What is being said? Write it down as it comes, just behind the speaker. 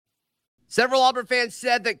Several Auburn fans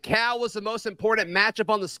said that Cal was the most important matchup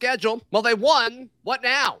on the schedule. Well, they won. What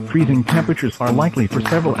now? Freezing temperatures are likely for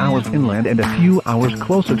several hours inland and a few hours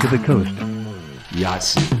closer to the coast.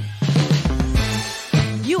 Yes.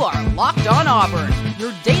 You are Locked On Auburn,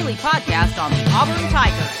 your daily podcast on the Auburn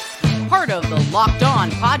Tigers. Part of the Locked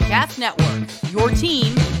On Podcast Network, your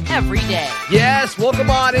team every day. Yes, welcome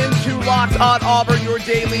on into Locked On Auburn, your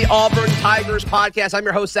daily Auburn Tigers podcast. I'm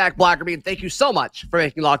your host, Zach Blackerby, and thank you so much for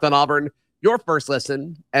making Locked On Auburn your first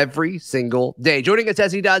listen every single day. Joining us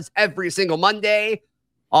as he does every single Monday,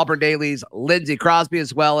 Auburn Daily's Lindsey Crosby,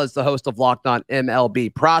 as well as the host of Locked On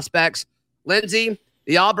MLB Prospects. Lindsey,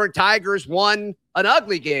 the Auburn Tigers won an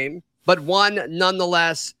ugly game, but won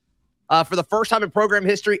nonetheless. For the first time in program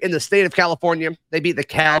history in the state of California, they beat the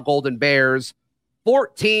Cal Golden Bears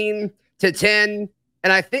 14-10.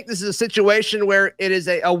 And I think this is a situation where it is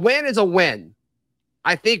a win is a win.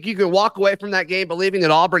 I think you can walk away from that game believing that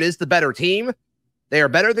Auburn is the better team. They are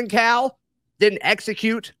better than Cal. Didn't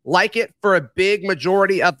execute like it for a big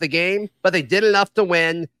majority of the game, but they did enough to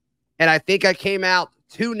win. And I think I came out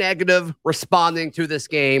too negative responding to this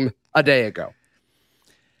game a day ago.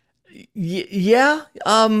 Yeah.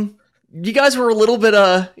 You guys were a little bit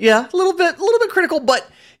critical, but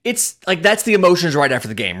it's like that's the emotions right after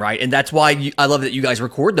the game, right? And that's why I love that you guys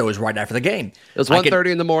record those right after the game. It was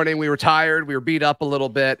 1:30 in the morning. We were tired. We were beat up a little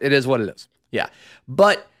bit. It is what it is. Yeah.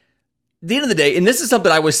 But at the end of the day, and this is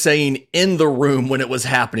something I was saying in the room when it was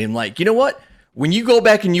happening, like, you know what? When you go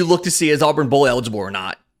back and you look to see is Auburn bowl eligible or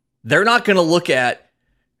not, they're not going to look at,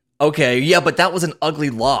 okay, yeah, but that was an ugly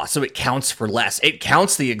loss, so it counts for less. It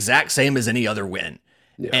counts the exact same as any other win.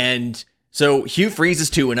 Yeah. And so Hugh Freeze is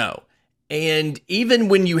 2-0. And even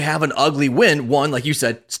when you have an ugly win, one, like you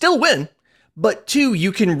said, still win. But two,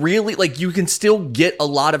 you can really, you can still get a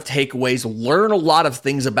lot of takeaways, learn a lot of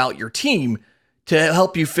things about your team to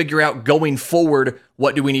help you figure out going forward,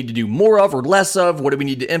 what do we need to do more of or less of? What do we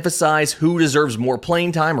need to emphasize? Who deserves more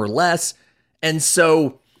playing time or less? And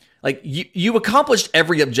so, you accomplished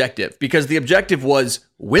every objective because the objective was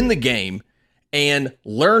win the game and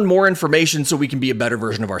learn more information so we can be a better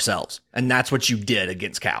version of ourselves. And that's what you did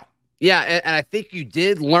against Cal. Yeah, and I think you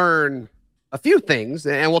did learn a few things,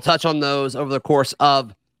 and we'll touch on those over the course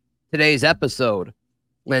of today's episode,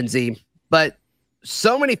 Lindsey. But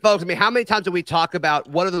so many folks, how many times do we talk about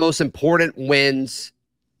what are the most important wins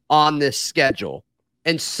on this schedule?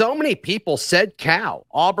 And so many people said Cal,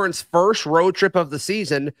 Auburn's first road trip of the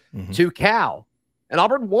season to Cal. And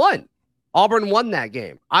Auburn won. Auburn won that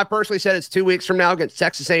game. I personally said it's 2 weeks from now against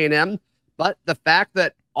Texas A&M. But the fact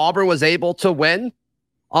that Auburn was able to win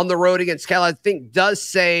on the road against Cal, I think does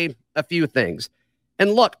say a few things.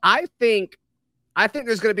 And look, I think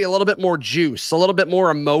there's going to be a little bit more juice, a little bit more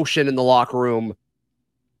emotion in the locker room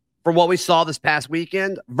from what we saw this past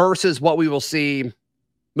weekend versus what we will see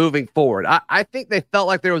moving forward. I think they felt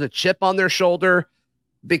like there was a chip on their shoulder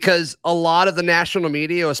because a lot of the national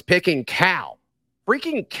media was picking Cal,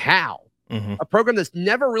 freaking Cal, a program that's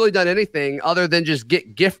never really done anything other than just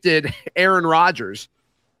get gifted Aaron Rodgers.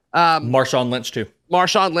 Marshawn Lynch too.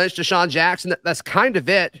 Marshawn Lynch, Deshaun Jackson. That's kind of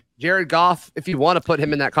it. Jared Goff, if you want to put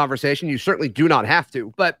him in that conversation, you certainly do not have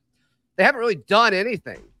to. But they haven't really done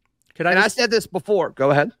anything. I said this before.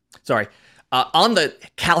 Go ahead. Sorry. On the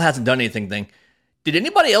Cal hasn't done anything thing, did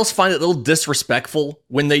anybody else find it a little disrespectful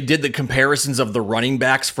when they did the comparisons of the running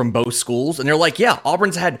backs from both schools? And they're like, yeah,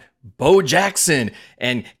 Auburn's had Bo Jackson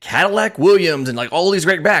and Cadillac Williams and all these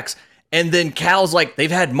great backs. And then Cal's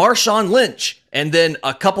they've had Marshawn Lynch and then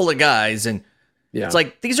a couple of guys. And it's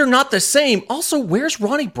these are not the same. Also, where's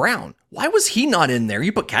Ronnie Brown? Why was he not in there?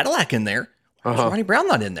 You put Cadillac in there. Why was Ronnie Brown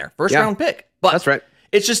not in there? First round pick. But that's right.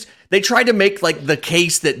 It's just, they tried to make the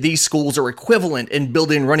case that these schools are equivalent in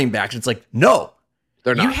building running backs. It's no,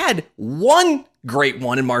 they're not. You had one great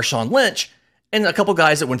one in Marshawn Lynch and a couple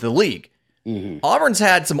guys that went to the league. Auburn's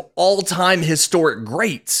had some all-time historic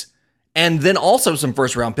greats and then also some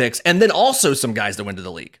first-round picks and then also some guys that went to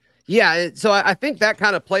the league. Yeah, so I think that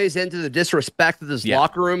kind of plays into the disrespect that this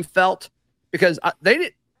locker room felt because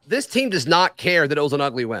this team does not care that it was an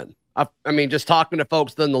ugly win. Just talking to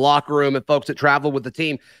folks in the locker room and folks that travel with the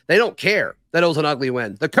team, they don't care that it was an ugly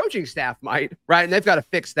win. The coaching staff might, right? And they've got to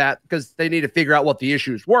fix that because they need to figure out what the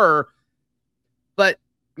issues were. But,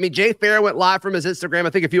 Jay Farrah went live from his Instagram. I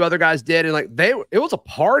think a few other guys did. And it was a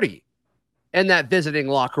party in that visiting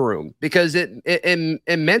locker room because it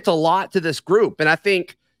meant a lot to this group. And I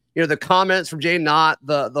think, the comments from Jay Knott,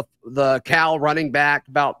 the Cal running back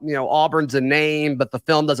about, Auburn's a name, but the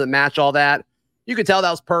film doesn't match all that. You could tell that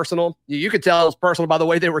was personal. You could tell it was personal by the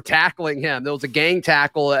way they were tackling him. There was a gang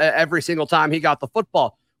tackle every single time he got the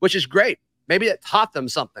football, which is great. Maybe it taught them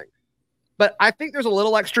something. but I think there's a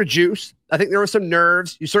little extra juice. I think there were some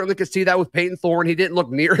nerves. You certainly could see that with Peyton Thorne. He didn't look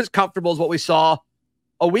near as comfortable as what we saw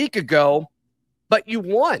a week ago, but you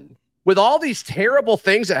won. With all these terrible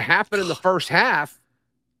things that happened in the first half,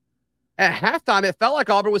 at halftime, it felt like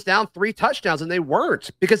Auburn was down 3 touchdowns, and they weren't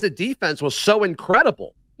because the defense was so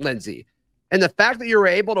incredible, Lindsey. And the fact that you were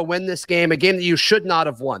able to win this game, a game that you should not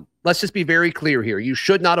have won. Let's just be very clear here. You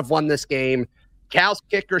should not have won this game. Cal's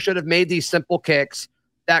kicker should have made these simple kicks.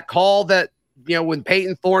 That call that, when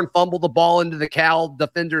Peyton Thorne fumbled the ball into the Cal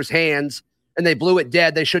defender's hands and they blew it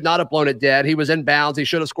dead, they should not have blown it dead. He was in bounds. He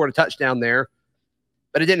should have scored a touchdown there,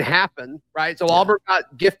 but it didn't happen, right? So Auburn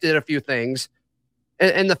got gifted a few things.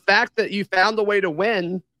 And the fact that you found a way to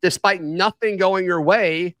win despite nothing going your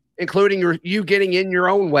way, including you getting in your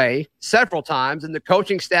own way several times, and the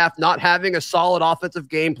coaching staff not having a solid offensive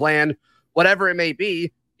game plan, whatever it may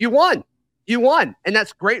be, you won. You won. And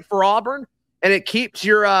that's great for Auburn. And it keeps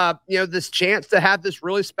your, this chance to have this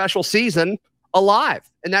really special season alive.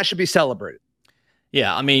 And that should be celebrated.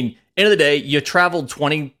 Yeah. I mean, end of the day, you traveled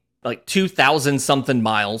 2,000 something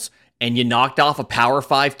miles and you knocked off a Power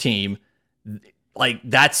 5 team. Like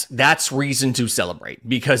that's reason to celebrate,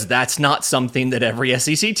 because that's not something that every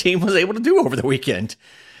SEC team was able to do over the weekend.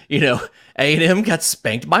 A&M got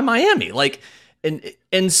spanked by Miami.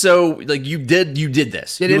 And so you did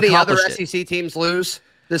this. Did any other SEC teams lose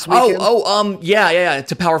this weekend? Yeah.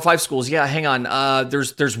 To Power 5 schools. Yeah, hang on.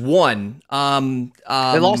 There's one.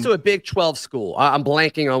 They lost to a Big 12 school. I'm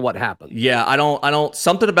blanking on what happened. Yeah, I don't.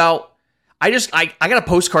 Something about. I got a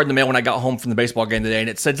postcard in the mail when I got home from the baseball game today, and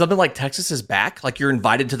it said something like Texas is back, like you're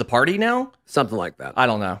invited to the party now. Something like that. I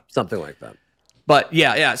don't know. Something like that. But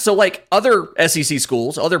yeah. So other SEC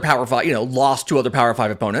schools, other Power 5, lost to other Power 5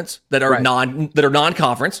 opponents that are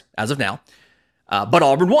non-conference as of now. But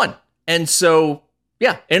Auburn won. And so,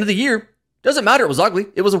 end of the year, doesn't matter. It was ugly.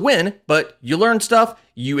 It was a win, but you learned stuff.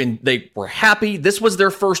 They were happy. This was their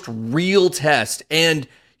first real test, and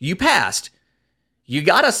you passed. You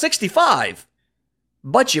got a 65,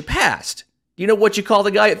 but you passed. You know what you call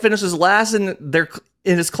the guy that finishes last in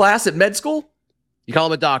his class at med school? You call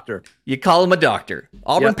him a doctor. You call him a doctor.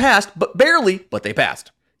 Auburn passed, but barely, but they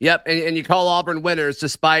passed. Yep, and you call Auburn winners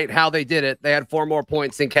despite how they did it. They had 4 more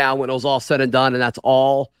points than Cal when it was all said and done, and that's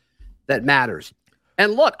all that matters.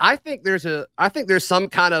 And look, I think there's some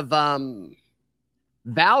kind of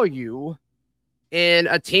value in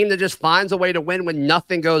a team that just finds a way to win when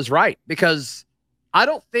nothing goes right, because I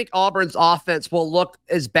don't think Auburn's offense will look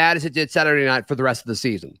as bad as it did Saturday night for the rest of the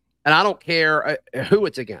season. And I don't care who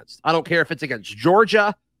it's against. I don't care if it's against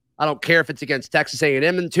Georgia. I don't care if it's against Texas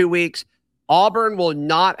A&M in 2 weeks. Auburn will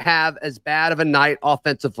not have as bad of a night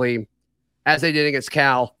offensively as they did against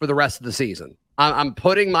Cal for the rest of the season. I'm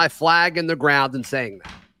putting my flag in the ground and saying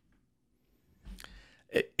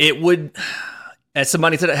that. It would, as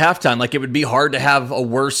somebody said at halftime, it would be hard to have a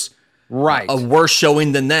worse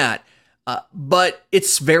showing than that. But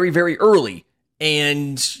it's very, very early.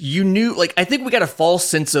 And I think we got a false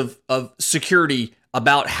sense of security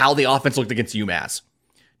about how the offense looked against UMass.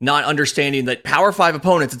 Not understanding that Power 5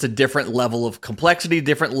 opponents, it's a different level of complexity, a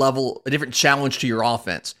different challenge to your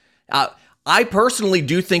offense. I personally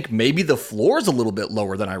do think maybe the floor is a little bit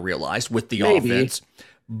lower than I realized with the offense.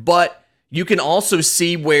 But you can also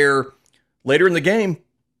see where later in the game,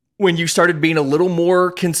 when you started being a little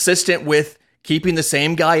more consistent with keeping the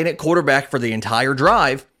same guy in at quarterback for the entire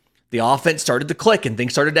drive, the offense started to click and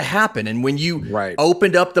things started to happen. And when you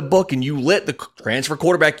opened up the book and you let the transfer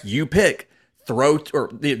quarterback you pick,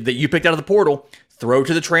 that you picked out of the portal, throw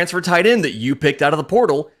to the transfer tight end that you picked out of the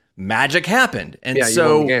portal, magic happened. And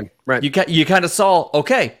so you kind of saw,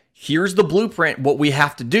 okay, here's the blueprint, what we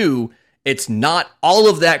have to do. It's not all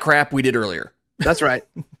of that crap we did earlier. That's right.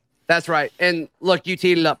 That's right. And look, you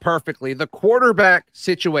teed it up perfectly. The quarterback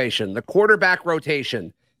situation, the quarterback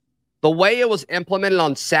rotation, the way it was implemented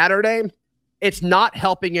on Saturday, it's not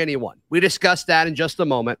helping anyone. We discussed that in just a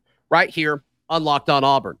moment right here on Locked On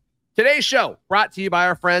Auburn. Today's show brought to you by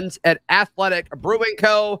our friends at Athletic Brewing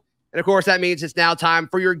Co. And of course, that means it's now time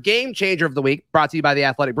for your game changer of the week, brought to you by the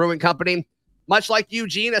Athletic Brewing Company. Much like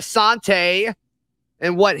Eugene Asante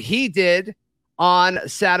and what he did on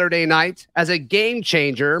Saturday night as a game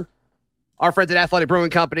changer, our friends at Athletic Brewing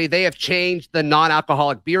Company, they have changed the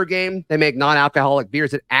non-alcoholic beer game. They make non-alcoholic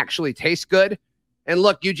beers that actually taste good. And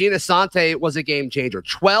look, Eugene Asante was a game changer.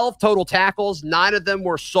 12 total tackles. 9 of them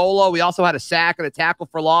were solo. We also had a sack and a tackle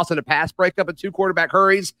for loss and a pass breakup and 2 quarterback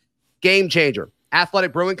hurries. Game changer.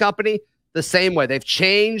 Athletic Brewing Company, the same way. They've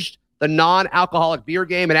changed the non-alcoholic beer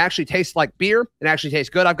game. It actually tastes like beer. It actually tastes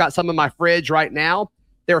good. I've got some in my fridge right now.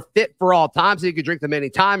 They're fit for all times. So you can drink them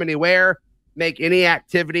anytime, anywhere, make any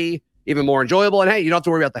activity, even more enjoyable. And hey, you don't have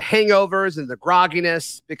to worry about the hangovers and the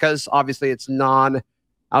grogginess because obviously it's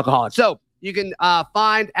non-alcoholic. So you can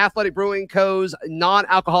find Athletic Brewing Co.'s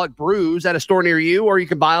non-alcoholic brews at a store near you, or you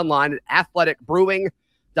can buy online at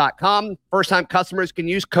athleticbrewing.com. First-time customers can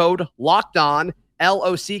use code LOCKEDON,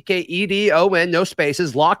 LOCKEDON, no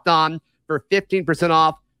spaces, locked on, for 15%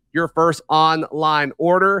 off your first online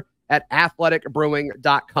order at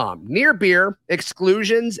athleticbrewing.com. Near beer,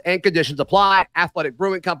 exclusions and conditions apply. Athletic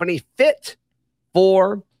Brewing Company, fit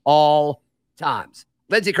for all times.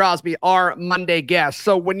 Lindsey Crosby, our Monday guest.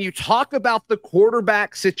 So when you talk about the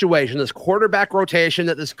quarterback situation, this quarterback rotation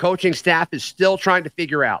that this coaching staff is still trying to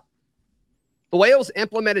figure out, the way it was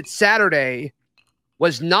implemented Saturday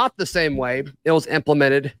was not the same way it was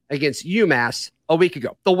implemented against UMass a week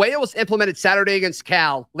ago. The way it was implemented Saturday against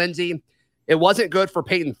Cal, Lindsey, it wasn't good for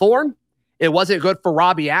Peyton Thorne, it wasn't good for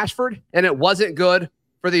Robbie Ashford, and it wasn't good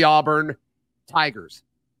for the Auburn Tigers.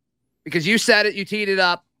 Because you said it, you teed it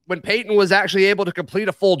up, when Peyton was actually able to complete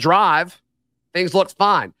a full drive, things looked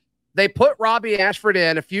fine. They put Robbie Ashford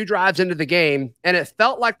in a few drives into the game, and it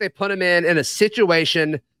felt like they put him in a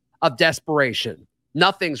situation of desperation.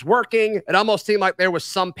 Nothing's working. It almost seemed like there was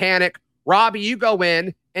some panic. Robbie, you go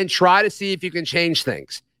in and try to see if you can change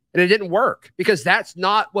things. And it didn't work because that's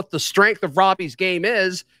not what the strength of Robbie's game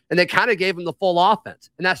is. And they kind of gave him the full offense.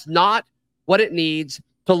 And that's not what it needs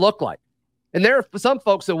to look like. And there are some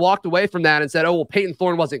folks that walked away from that and said, oh, well, Peyton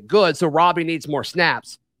Thorne wasn't good, so Robbie needs more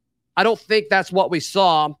snaps. I don't think that's what we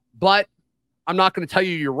saw, but I'm not going to tell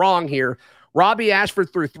you you're wrong here. Robbie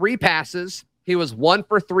Ashford threw 3 passes. He was 1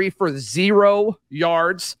 for 3 for 0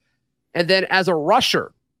 yards. And then as a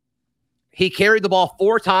rusher, he carried the ball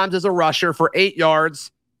 4 times as a rusher for 8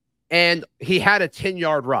 yards, and he had a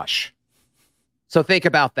 10-yard rush. So think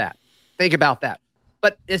about that. Think about that.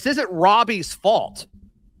 But this isn't Robbie's fault.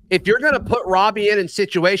 If you're going to put Robbie in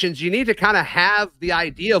situations, you need to kind of have the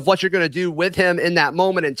idea of what you're going to do with him in that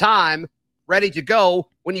moment in time, ready to go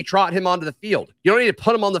when you trot him onto the field. You don't need to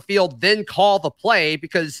put him on the field, then call the play,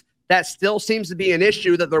 because that still seems to be an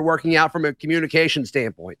issue that they're working out from a communication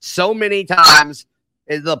standpoint. So many times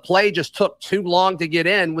the play just took too long to get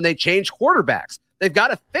in when they changed quarterbacks. They've got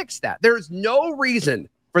to fix that. There's no reason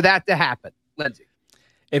for that to happen, Lindsey.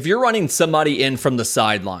 If you're running somebody in from the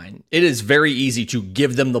sideline, it is very easy to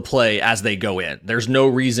give them the play as they go in. There's no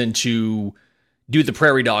reason to do the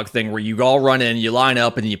prairie dog thing where you all run in, you line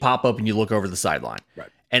up, and you pop up and you look over the sideline. Right.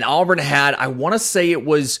 And Auburn had, I want to say it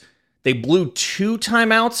was, they blew 2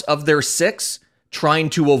 timeouts of their 6 trying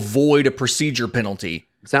to avoid a procedure penalty.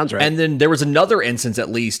 Sounds right. And then there was another instance, at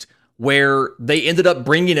least, where they ended up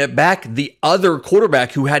bringing it back the other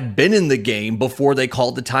quarterback who had been in the game before they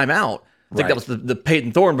called the timeout. I think that was the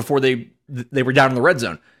Peyton Thorne before they were down in the red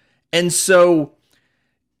zone. And so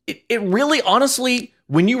it really, honestly,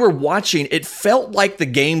 when you were watching, it felt like the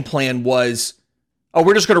game plan was, oh,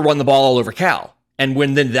 we're just going to run the ball all over Cal. And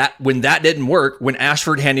when that didn't work, when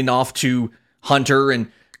Ashford handing off to Hunter and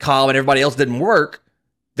Cobb and everybody else didn't work,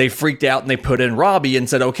 they freaked out and they put in Robbie and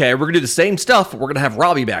said, okay, we're going to do the same stuff, but we're going to have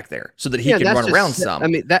Robbie back there so that he can run around some. I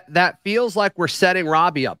mean, that feels like we're setting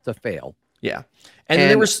Robbie up to fail. Yeah. And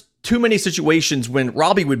there was too many situations when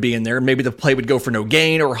Robbie would be in there, maybe the play would go for no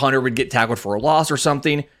gain or Hunter would get tackled for a loss or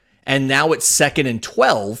something. And now it's 2nd and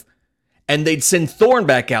 12 and they'd send Thorne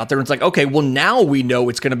back out there. And it's like, okay, well, now we know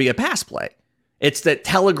it's going to be a pass play. It's that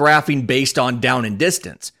telegraphing based on down and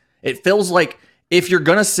distance. It feels like if you're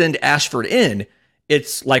going to send Ashford in,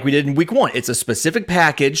 it's like we did in week 1. It's a specific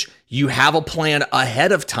package. You have a plan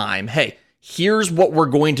ahead of time. Hey, here's what we're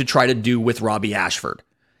going to try to do with Robbie Ashford.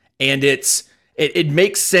 And it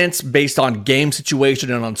makes sense based on game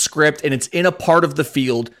situation and on script, and it's in a part of the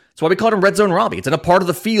field. That's why we called him Red Zone Robbie. It's in a part of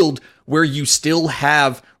the field where you still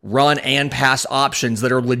have run and pass options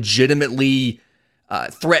that are legitimately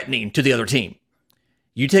threatening to the other team.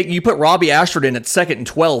 You put Robbie Ashford in at 2nd and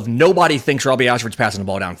 12. Nobody thinks Robbie Ashford's passing the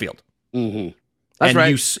ball downfield. Mm-hmm. That's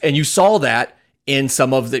right. And you saw that in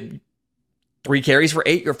some of the 3 carries for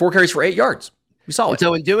 8 or 4 carries for 8 yards. We saw it.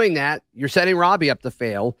 So in doing that, you're setting Robbie up to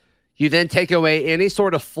fail. You then take away any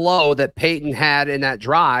sort of flow that Peyton had in that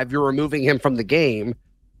drive. You're removing him from the game.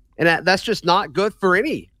 And that's just not good for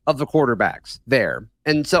any of the quarterbacks there.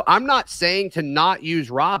 And so I'm not saying to not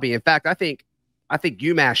use Robbie. In fact, I think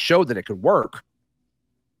UMass showed that it could work.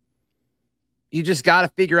 You just got to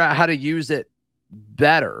figure out how to use it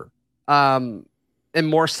better and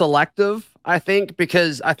more selective, I think,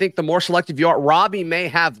 because I think the more selective you are, Robbie may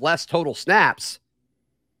have less total snaps,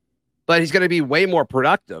 but he's going to be way more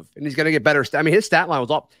productive and he's going to get better. I mean, his stat line was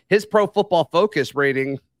all his Pro Football Focus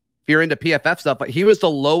rating. If you're into PFF stuff, but he was the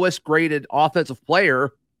lowest graded offensive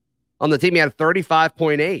player on the team. He had a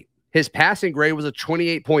 35.8. his passing grade was a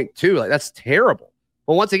 28.2. Like, that's terrible.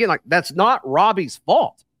 But once again, like, that's not Robbie's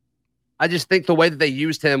fault. I just think the way that they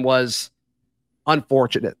used him was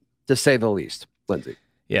unfortunate, to say the least, Lindsay.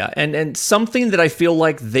 Yeah, and something that I feel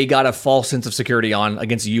like they got a false sense of security on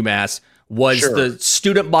against UMass was the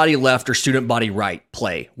student body left or student body right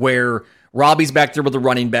play, where Robbie's back there with the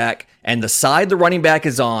running back, and the side the running back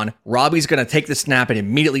is on, Robbie's going to take the snap and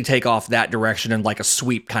immediately take off that direction in like a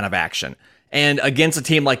sweep kind of action. And against a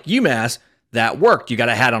team like UMass, that worked. You got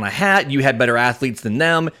a hat on a hat. You had better athletes than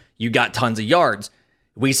them. You got tons of yards.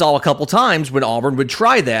 We saw a couple times when Auburn would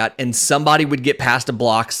try that and somebody would get past a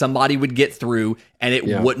block, somebody would get through, and it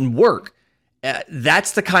wouldn't work.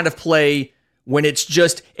 That's the kind of play when it's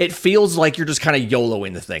just, it feels like you're just kind of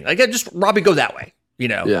YOLOing the thing. Like, just Robbie, go that way. You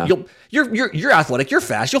know, you're athletic, you're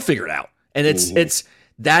fast, you'll figure it out. And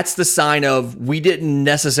that's the sign of, we didn't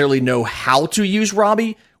necessarily know how to use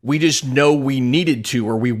Robbie. We just know we needed to,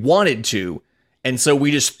 or we wanted to. And so we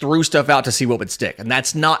just threw stuff out to see what would stick. And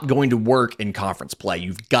that's not going to work in conference play.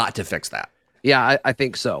 You've got to fix that. Yeah, I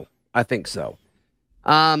think so.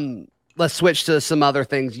 Let's switch to some other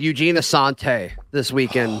things. Eugene Asante this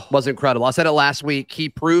weekend was incredible. I said it last week. He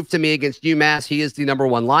proved to me against UMass he is the number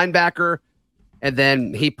one linebacker. And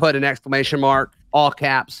then he put an exclamation mark, all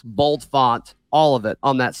caps, bold font, all of it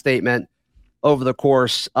on that statement over the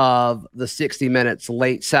course of the 60 minutes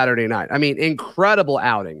late Saturday night. I mean, incredible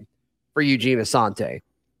outing for Eugene Asante.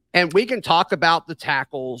 And we can talk about the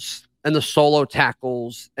tackles and the solo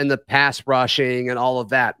tackles and the pass rushing and all of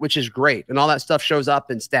that, which is great. And all that stuff shows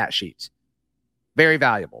up in stat sheets. Very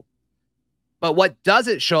valuable. But what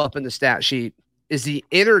doesn't show up in the stat sheet is the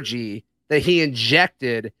energy that he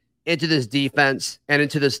injected into this defense and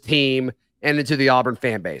into this team and into the Auburn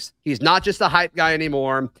fan base. He's not just a hype guy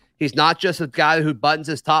anymore. He's not just a guy who buttons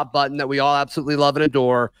his top button that we all absolutely love and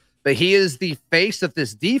adore, but he is the face of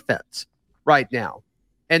this defense right now.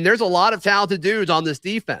 And there's a lot of talented dudes on this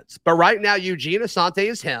defense. But right now, Eugene Asante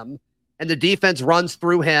is him, and the defense runs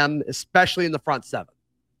through him, especially in the front seven.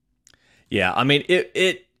 Yeah, I mean,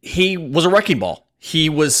 he was a wrecking ball. He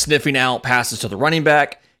was sniffing out passes to the running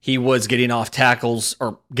back. He was getting off tackles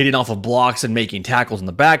or getting off of blocks and making tackles in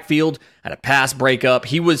the backfield, had a pass breakup.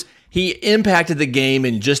 He impacted the game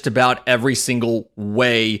in just about every single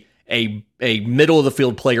way a middle of the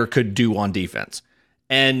field player could do on defense.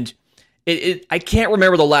 And I can't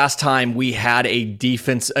remember the last time we had a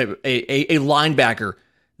linebacker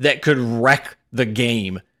that could wreck the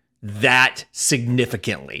game that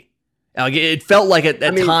significantly. Like, it felt like at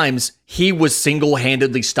times he was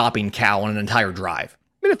single-handedly stopping Cal on an entire drive.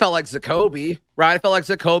 I mean, it felt like Zacoby, right? It felt like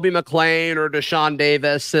Zacoby McClain or Deshaun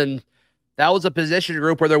Davis, and that was a position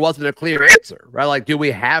group where there wasn't a clear answer, right? Like, do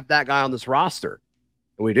we have that guy on this roster?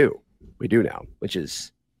 And we do. We do now, which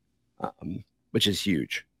is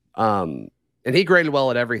huge. And he graded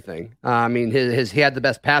well at everything. I mean, he had the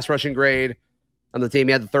best pass rushing grade on the team.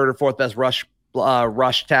 He had the third or fourth best rush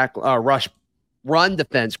run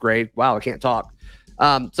defense grade. Wow, I can't talk.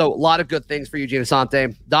 So a lot of good things for Eugene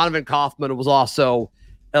Asante. Donovan Kaufman was also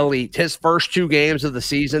elite. His first two games of the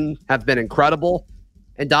season have been incredible.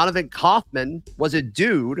 And Donovan Kaufman was a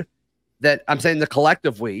dude that, I'm saying,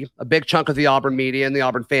 collectively, a big chunk of the Auburn media and the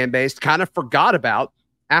Auburn fan base kind of forgot about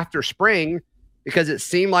after spring, because it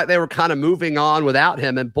seemed like they were kind of moving on without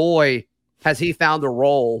him. And boy, has he found a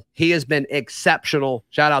role. He has been exceptional.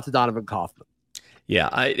 Shout out to Donovan Kaufman.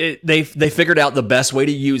 Yeah, they figured out the best way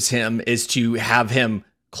to use him is to have him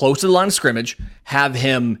close to the line of scrimmage, have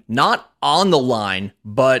him not on the line,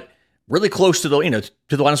 but really close to the line of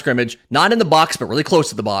scrimmage, not in the box, but really close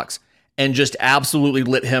to the box, and just absolutely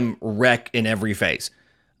let him wreck in every phase.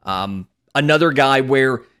 Another guy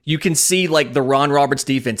where you can see, like, the Ron Roberts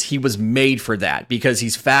defense, he was made for that because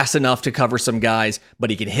he's fast enough to cover some guys, but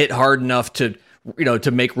he can hit hard enough to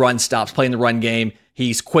make run stops, play in the run game.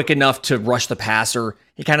 He's quick enough to rush the passer.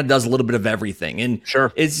 He kind of does a little bit of everything. And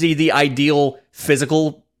sure, is he the ideal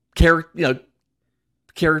physical character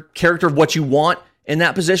of what you want in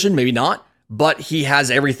that position? Maybe not, but he has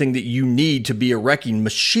everything that you need to be a wrecking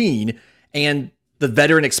machine. And the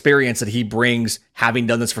veteran experience that he brings, having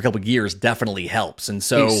done this for a couple of years, definitely helps. And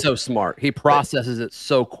so he's so smart. He processes it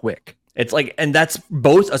so quick. It's like, and that's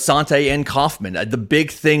both Asante and Kaufman. The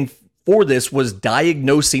big thing for this was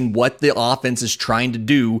diagnosing what the offense is trying to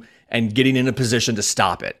do and getting in a position to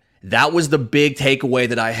stop it. That was the big takeaway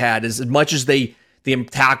that I had. As much as the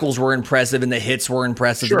tackles were impressive and the hits were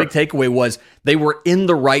impressive, sure, the big takeaway was they were in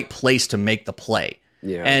the right place to make the play.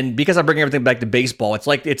 Yeah. And because I bring everything back to baseball, it's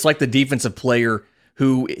like the defensive player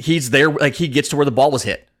who he's there, like he gets to where the ball was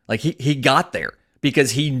hit. Like he got there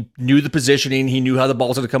because he knew the positioning, he knew how the ball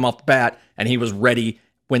was going to come off the bat, and he was ready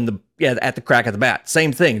at the crack of the bat.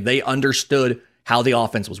 Same thing. They understood how the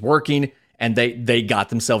offense was working, and they got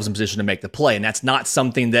themselves in position to make the play. And that's not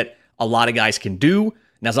something that a lot of guys can do. And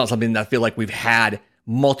that's not something that I feel like we've had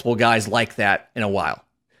multiple guys like that in a while.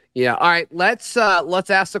 Yeah. All right. Let's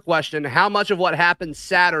ask the question: how much of what happened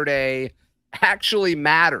Saturday actually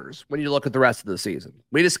matters when you look at the rest of the season?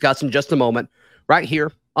 We discuss in just a moment, right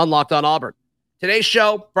here on Locked On Auburn. Today's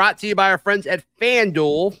show brought to you by our friends at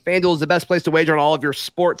FanDuel. FanDuel is the best place to wager on all of your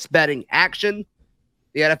sports betting action.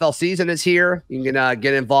 The NFL season is here. You can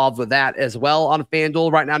get involved with that as well on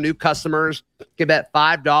FanDuel. Right now, new customers can bet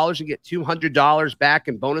 $5 and get $200 back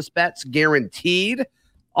in bonus bets guaranteed.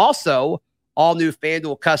 Also, all new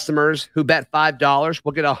FanDuel customers who bet $5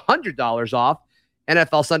 will get $100 off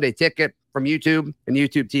NFL Sunday ticket from YouTube and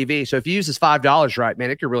YouTube TV. So if you use this $5 right, man,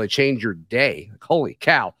 it could really change your day. Like, holy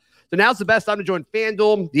cow. So now's the best time to join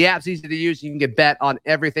FanDuel. The app's easy to use. You can get bet on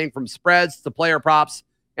everything from spreads to player props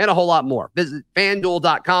and a whole lot more. Visit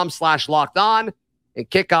FanDuel.com/lockedon and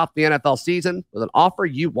kick off the NFL season with an offer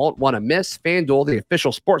you won't want to miss. FanDuel, the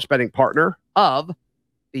official sports betting partner of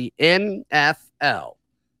the NFL.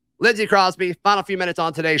 Lindsey Crosby, final few minutes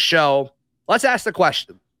on today's show. Let's ask the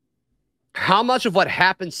question. How much of what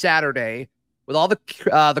happened Saturday, with all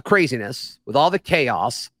the craziness, with all the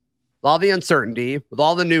chaos, with all the uncertainty, with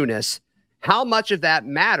all the newness, how much of that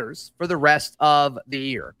matters for the rest of the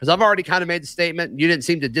year? Because I've already kind of made the statement. You didn't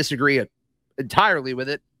seem to disagree entirely with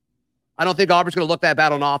it. I don't think Auburn's going to look that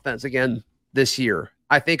bad on offense again this year.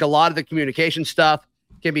 I think a lot of the communication stuff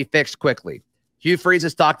can be fixed quickly. Hugh Freeze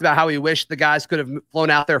has talked about how he wished the guys could have flown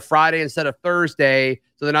out there Friday instead of Thursday,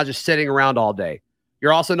 so they're not just sitting around all day.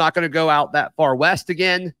 You're also not going to go out that far west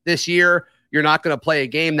again this year. You're not going to play a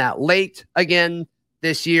game that late again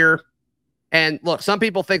this year. And look, some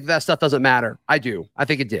people think that stuff doesn't matter. I do. I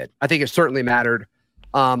think it did. I think it certainly mattered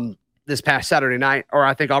this past Saturday night, or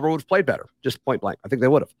I think Auburn would have played better, just point blank. I think they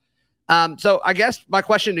would have. So I guess my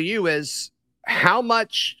question to you is, how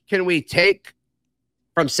much can we take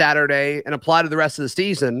from Saturday and apply to the rest of the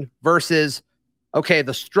season versus, okay,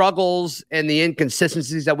 the struggles and the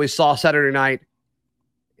inconsistencies that we saw Saturday night?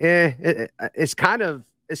 It's kind of,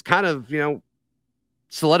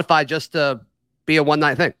 solidified just to be a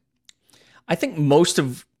one-night thing. I think most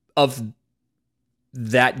of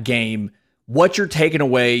that game, what you're taking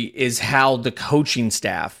away is how the coaching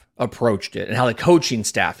staff approached it and how the coaching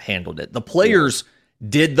staff handled it. The players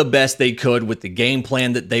did the best they could with the game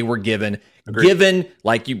plan that they were given. Agreed. Given,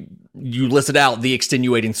 like you listed out, the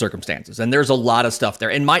extenuating circumstances. And there's a lot of stuff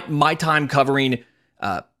there. And my time covering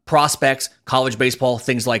prospects, college baseball,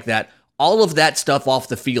 things like that, all of that stuff off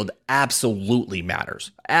the field absolutely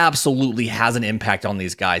matters. Absolutely has an impact on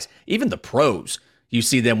these guys. Even the pros, you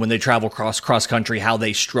see them when they travel cross country, how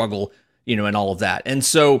they struggle, and all of that. And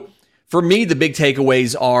so for me, the big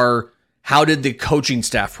takeaways are, how did the coaching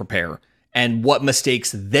staff prepare and what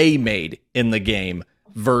mistakes they made in the game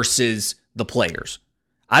versus the players.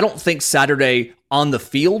 I don't think Saturday on the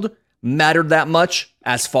field mattered that much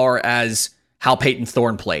as far as how Peyton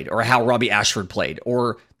Thorne played or how Robbie Ashford played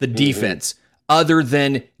or the defense, other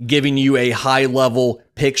than giving you a high-level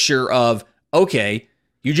picture of, okay,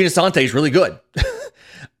 Eugene Asante is really good.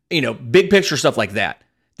 Big picture stuff like that.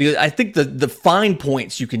 I think the fine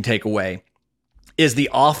points you can take away is the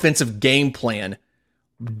offensive game plan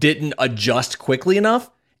didn't adjust quickly enough,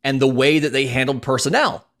 and the way that they handled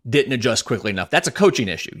personnel didn't adjust quickly enough. That's a coaching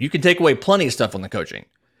issue. You can take away plenty of stuff on the coaching,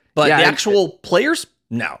 but the actual players,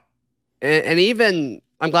 no. And even,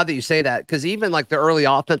 I'm glad that you say that, because even like the early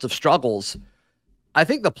offensive struggles, I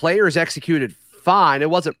think the players executed fine. It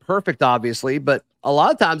wasn't perfect, obviously, but a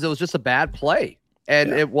lot of times it was just a bad play,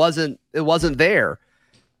 and it wasn't there.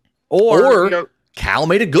 Or Cal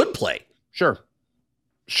made a good play. Sure.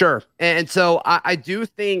 And so I do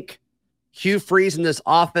think Hugh Freeze and this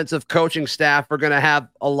offensive coaching staff are going to have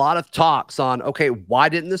a lot of talks on, okay, why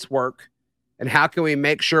didn't this work? And how can we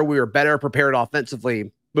make sure we are better prepared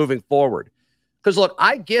offensively moving forward? Because look,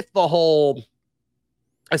 I get the whole,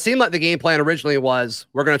 it seemed like the game plan originally was,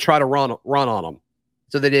 we're going to try to run on them.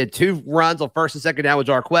 So they did 2 runs on first and second down with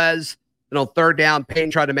Jarquez. And on third down, Payne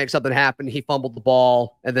tried to make something happen. He fumbled the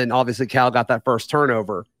ball. And then obviously Cal got that first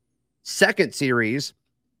turnover. Second series,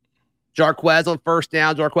 Jarquez on first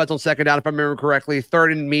down, Jarquez on second down, if I remember correctly.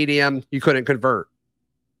 Third and medium, you couldn't convert.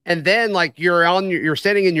 And then like you're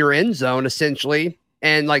standing in your end zone essentially,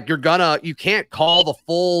 and like you can't call the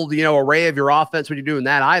full, array of your offense when you're doing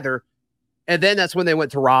that either. And then that's when they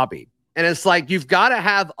went to Robbie. And it's like, you've got to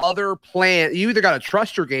have other plan. You either got to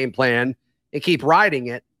trust your game plan and keep riding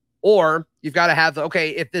it, or you've got to have, okay,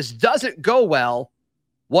 if this doesn't go well,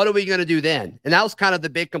 what are we going to do then? And that was kind of the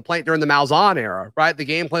big complaint during the Malzahn era, right? The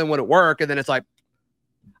game plan wouldn't work. And then it's like,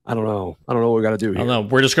 I don't know what we got to do here. I don't know.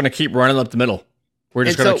 We're just going to keep running up the middle. We're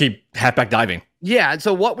just going to keep halfback diving. Yeah. And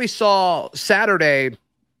so what we saw Saturday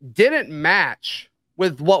didn't match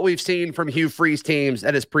with what we've seen from Hugh Freeze teams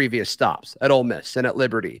at his previous stops at Ole Miss and at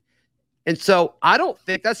Liberty. And so I don't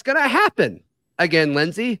think that's going to happen again,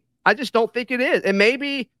 Lindsay. I just don't think it is. And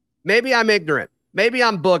maybe I'm ignorant. Maybe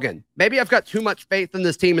I'm booging. Maybe I've got too much faith in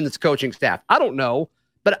this team and this coaching staff. I don't know,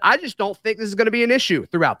 but I just don't think this is going to be an issue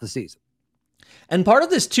throughout the season. And part of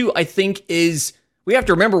this too, I think, is we have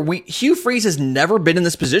to remember Hugh Freeze has never been in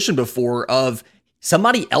this position before of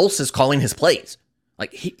somebody else is calling his plays.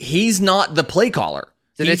 Like he's not the play caller.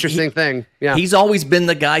 It's an interesting thing. Yeah. He's always been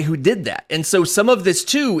the guy who did that. And so some of this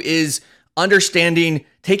too is understanding,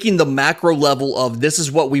 taking the macro level of this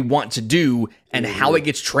is what we want to do and how it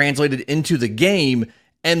gets translated into the game.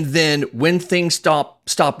 And then when things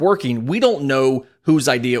stop working, we don't know whose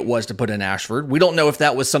idea it was to put in Ashford. We don't know if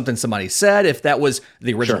that was something somebody said, if that was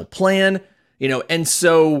the original plan, and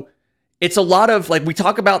so it's a lot of, like, we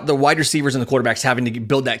talk about the wide receivers and the quarterbacks having to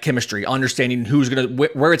build that chemistry, understanding who's going to,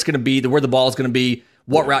 where it's going to be, where the ball is going to be,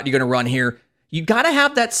 what route you're going to run here. You got to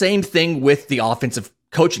have that same thing with the offensive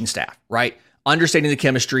coaching staff, right? Understanding the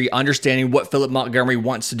chemistry, understanding what Philip Montgomery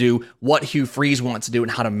wants to do, what Hugh Freeze wants to do,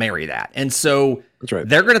 and how to marry that. And so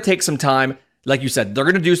they're going to take some time. Like you said, they're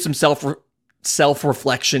going to do some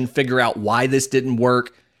self-reflection, figure out why this didn't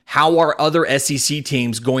work. How are other SEC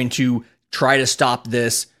teams going to try to stop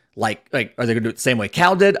this? Like are they going to do it the same way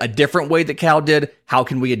Cal did, a different way that Cal did? How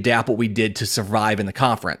can we adapt what we did to survive in the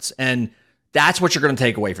conference? And that's what you're going to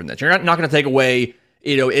take away from this. You're not going to take away,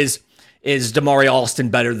 is Damari Alston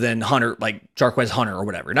better than Hunter, like Jarquez Hunter or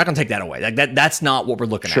whatever? You're not going to take that away. Like that's not what we're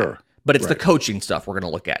looking at. But it's the coaching stuff we're going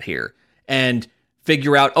to look at here and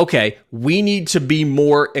figure out, okay, we need to be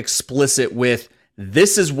more explicit with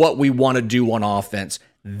this is what we want to do on offense.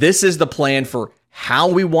 This is the plan for how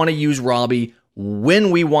we want to use Robbie,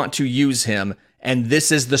 when we want to use him, and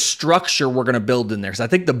this is the structure we're going to build in there. So I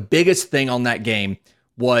think the biggest thing on that game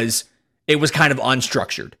was it was kind of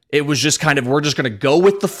unstructured. It was just kind of, we're just going to go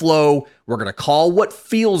with the flow. We're going to call what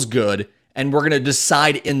feels good, and we're going to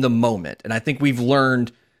decide in the moment. And I think we've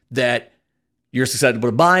learned that you're susceptible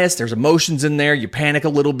to bias. There's emotions in there. You panic a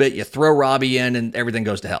little bit. You throw Robbie in, and everything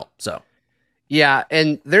goes to hell. So, yeah,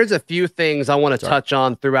 and there's a few things I want to touch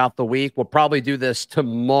on throughout the week. We'll probably do this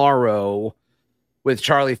tomorrow with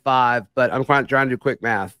Charlie 5, but I'm trying to do quick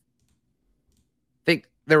math. I think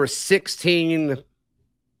there were 16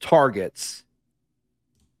 targets,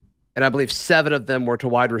 and I believe 7 of them were to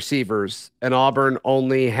wide receivers, and Auburn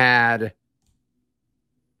only had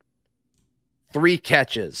 3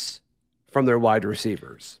 catches from their wide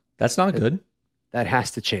receivers. That's not good. That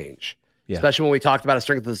has to change. Yeah. Especially when we talked about a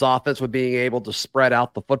strength of this offense with being able to spread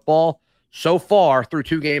out the football. So far, through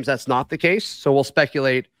 2 games, that's not the case. So we'll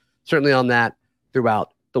speculate certainly on that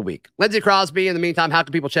throughout the week. Lindsey Crosby, in the meantime, how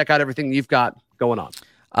can people check out everything you've got going on?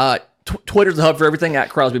 Twitter's the hub for everything, at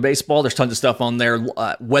Crosby Baseball. There's tons of stuff on there,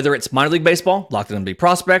 whether it's minor league baseball, Locked On NBA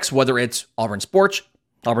prospects, whether it's Auburn Sports,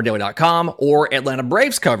 auburndaily.com, or Atlanta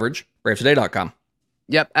Braves coverage, bravestoday.com.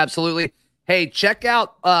 Yep, absolutely. Hey, check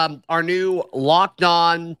out our new Locked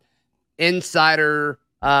On Insider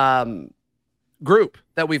group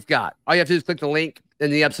that we've got. All you have to do is click the link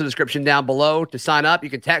in the episode description down below to sign up. You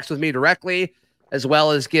can text with me directly, as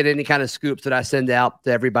well as get any kind of scoops that I send out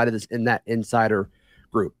to everybody that's in that insider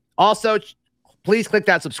group. Also, please click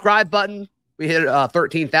that subscribe button. We hit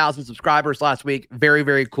 13,000 subscribers last week. Very,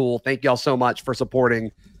 very cool. Thank y'all so much for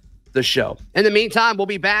supporting the show. In the meantime, we'll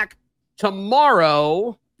be back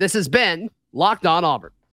tomorrow. This has been Locked On Auburn.